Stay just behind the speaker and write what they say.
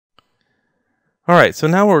All right, so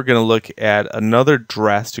now we're going to look at another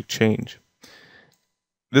drastic change.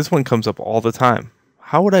 This one comes up all the time.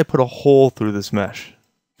 How would I put a hole through this mesh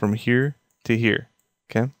from here to here?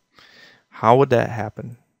 Okay, how would that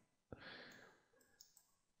happen?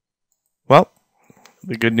 Well,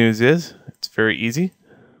 the good news is it's very easy.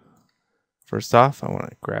 First off, I want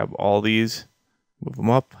to grab all these, move them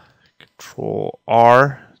up, Control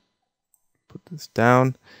R, put this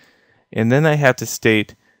down, and then I have to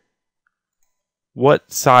state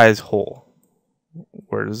what size hole.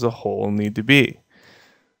 Where does the hole need to be?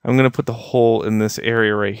 I'm going to put the hole in this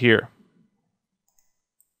area right here.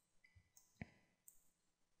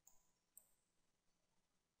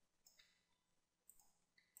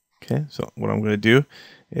 Okay, so what I'm going to do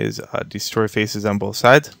is destroy faces on both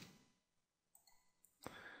sides.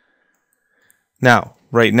 Now,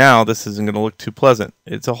 right now, this isn't going to look too pleasant.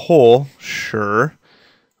 It's a hole, sure.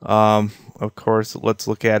 Of course, let's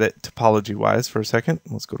look at it topology-wise for a second.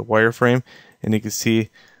 Let's go to wireframe, and you can see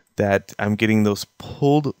that I'm getting those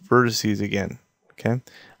pulled vertices again. Okay,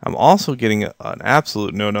 I'm also getting an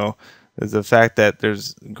absolute no-no is the fact that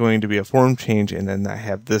there's going to be a form change, and then I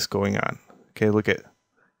have this going on. Okay, look at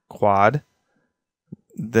quad,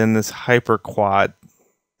 then this hyper quad,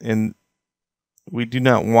 and we do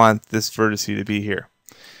not want this vertex to be here.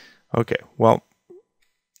 Okay, well,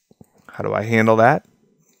 how do I handle that?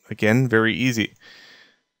 Again, very easy.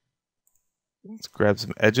 Let's grab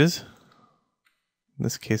some edges. In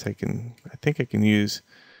this case, I think I can use,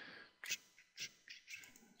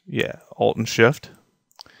 Alt and Shift.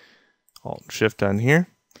 Alt and Shift on here.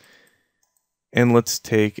 And let's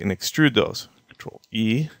take and extrude those. Control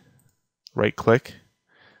E, right click,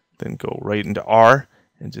 then go right into R,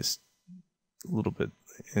 and just a little bit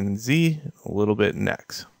in Z, a little bit in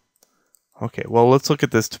X. Okay, well, let's look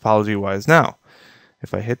at this topology-wise now.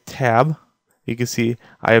 If I hit Tab, you can see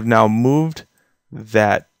I have now moved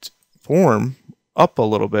that form up a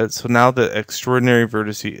little bit, so now the extraordinary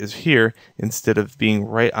vertex is here instead of being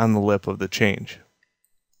right on the lip of the change.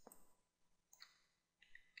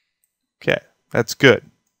 Okay, that's good.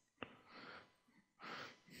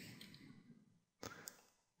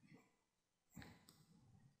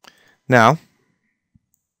 Now,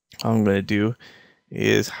 all I'm going to do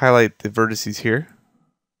is highlight the vertices here.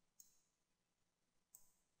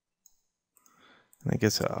 And I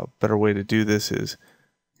guess a better way to do this is,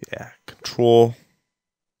 Control,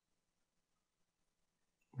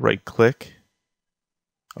 right click,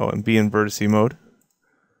 and be in vertex mode.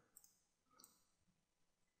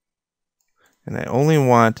 And I only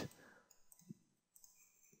want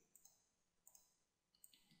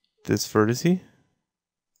this vertex.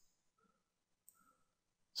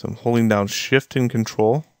 So I'm holding down Shift and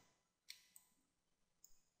Control.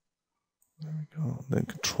 There we go. Then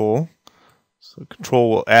Control. So Control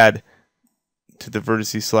will add to the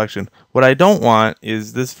vertex selection. What I don't want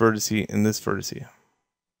is this vertex and this vertex.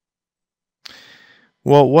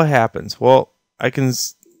 Well, what happens? Well, I can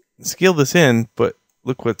scale this in, but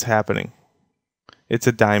look what's happening. It's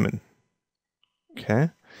a diamond.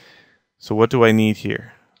 Okay. So what do I need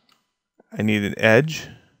here? I need an edge,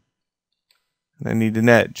 and I need an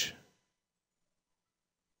edge.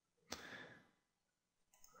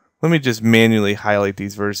 Let me just manually highlight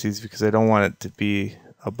these vertices because I don't want it to be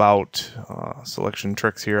about selection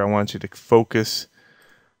tricks here. I want you to focus,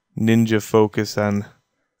 ninja focus on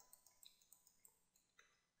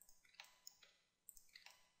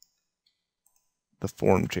the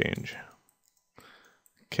form change.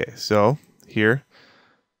 Okay, so here,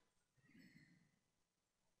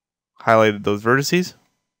 highlighted those vertices.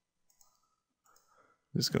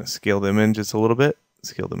 I'm just going to scale them in just a little bit,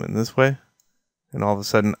 scale them in this way, and all of a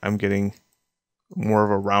sudden I'm getting more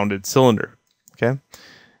of a rounded cylinder. Okay,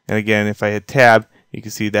 and again, if I hit Tab, you can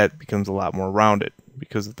see that becomes a lot more rounded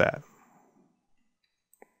because of that.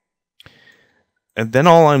 And then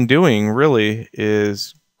all I'm doing really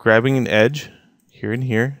is grabbing an edge here and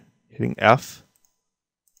here, hitting F.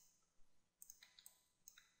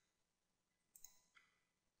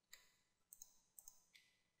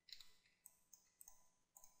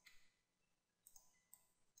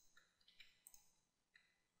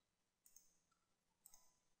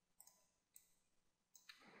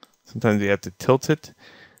 Sometimes you have to tilt it,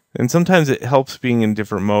 and sometimes it helps being in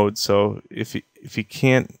different modes. So if you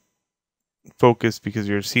can't focus because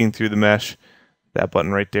you're seeing through the mesh, that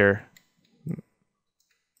button right there,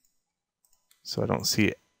 so I don't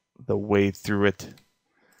see the way through it.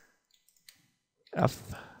 F.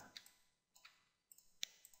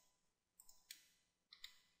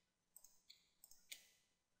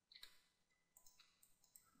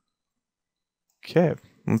 Okay,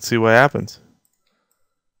 let's see what happens.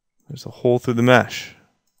 There's a hole through the mesh.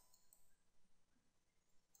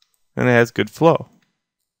 And it has good flow.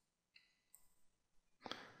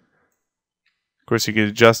 Of course, you could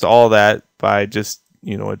adjust all that by just,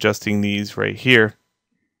 adjusting these right here.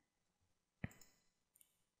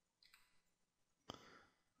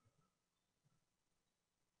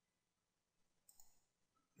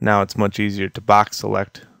 Now it's much easier to box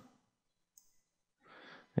select.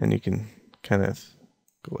 And you can kind of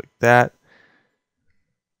go like that.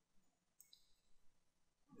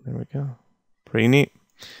 There we go. Pretty neat.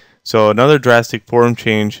 So another drastic form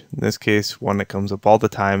change, in this case one that comes up all the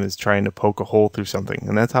time, is trying to poke a hole through something.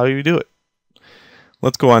 And that's how you do it.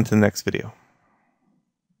 Let's go on to the next video.